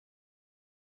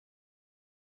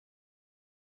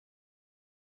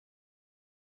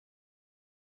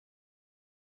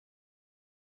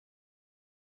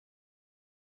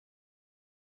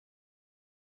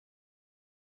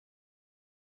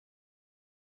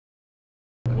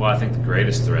Well, I think the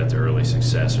greatest threat to early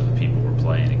success are the people we're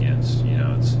playing against. You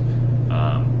know, it's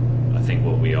I think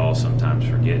what we all sometimes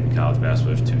forget in college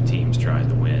basketball is two teams trying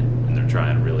to win, and they're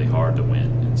trying really hard to win.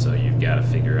 And so you've got to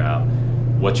figure out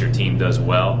what your team does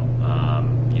well,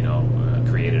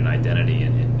 create an identity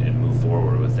and move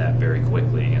forward with that very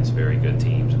quickly against very good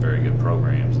teams and very good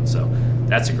programs. And so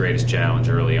that's the greatest challenge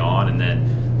early on. And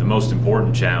then the most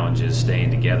important challenge is staying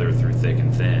together through thick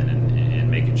and thin and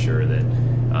making sure that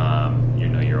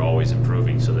you're always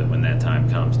improving, so that when that time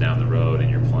comes down the road and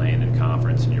you're playing in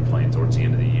conference and you're playing towards the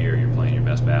end of the year, you're playing your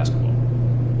best basketball.